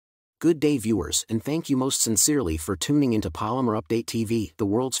Good day viewers, and thank you most sincerely for tuning into Polymerupdate TV, the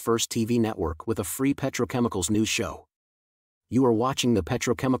world's first TV network with a free petrochemicals news show. You are watching the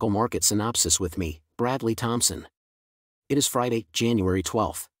petrochemical market synopsis with me, Bradley Thomson. It is Friday, January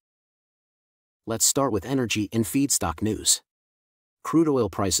 12th. Let's start with energy and feedstock news. Crude oil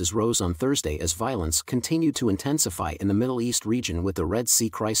prices rose on Thursday as violence continued to intensify in the Middle East region, with the Red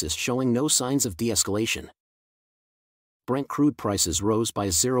Sea crisis showing no signs of de-escalation. Brent crude prices rose by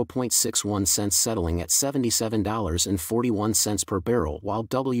 0.61 cents, settling at $77.41 per barrel, while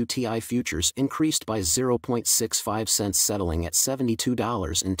WTI futures increased by 0.65 cents, settling at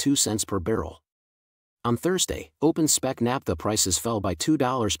 $72.02 per barrel. On Thursday, open spec naphtha prices fell by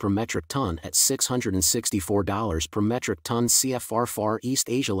 $2 per metric ton at $664 per metric ton CFR Far East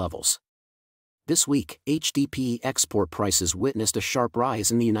Asia levels. This week, HDPE export prices witnessed a sharp rise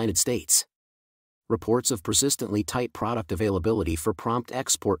in the United States. Reports of persistently tight product availability for prompt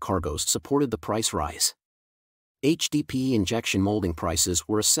export cargoes supported the price rise. HDPE injection molding prices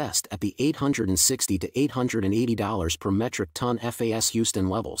were assessed at the $860 to $880 per metric ton FAS Houston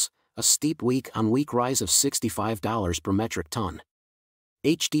levels, a steep week-on-week rise of $65 per metric ton.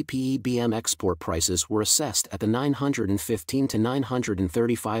 HDPE BM export prices were assessed at the $915 to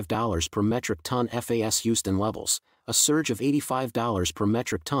 $935 per metric ton FAS Houston levels, a surge of $85 per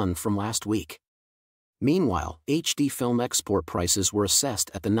metric ton from last week. Meanwhile, HD film export prices were assessed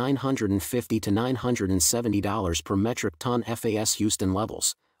at the $950 to $970 per metric ton FAS Houston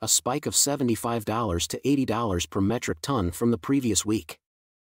levels, a spike of $75 to $80 per metric ton from the previous week.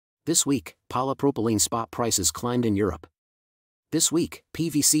 This week, polypropylene spot prices climbed in Europe. This week,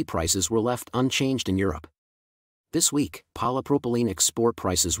 PVC prices were left unchanged in Europe. This week, polypropylene export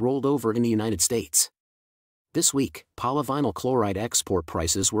prices rolled over in the United States. This week, polyvinyl chloride export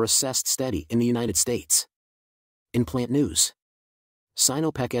prices were assessed steady in the United States. In plant news,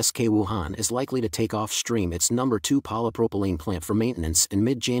 Sinopec SK Wuhan is likely to take off stream its number 2 polypropylene plant for maintenance in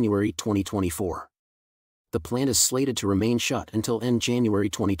mid-January 2024. The plant is slated to remain shut until end January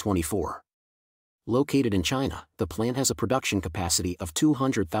 2024. Located in China, the plant has a production capacity of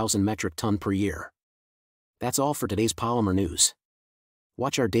 200,000 metric ton per year. That's all for today's Polymer news.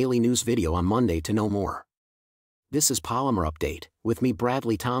 Watch our daily news video on Monday to know more. This is Polymer Update, with me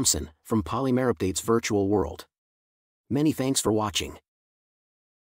Bradley Thomson, from Polymerupdate's virtual world. Many thanks for watching.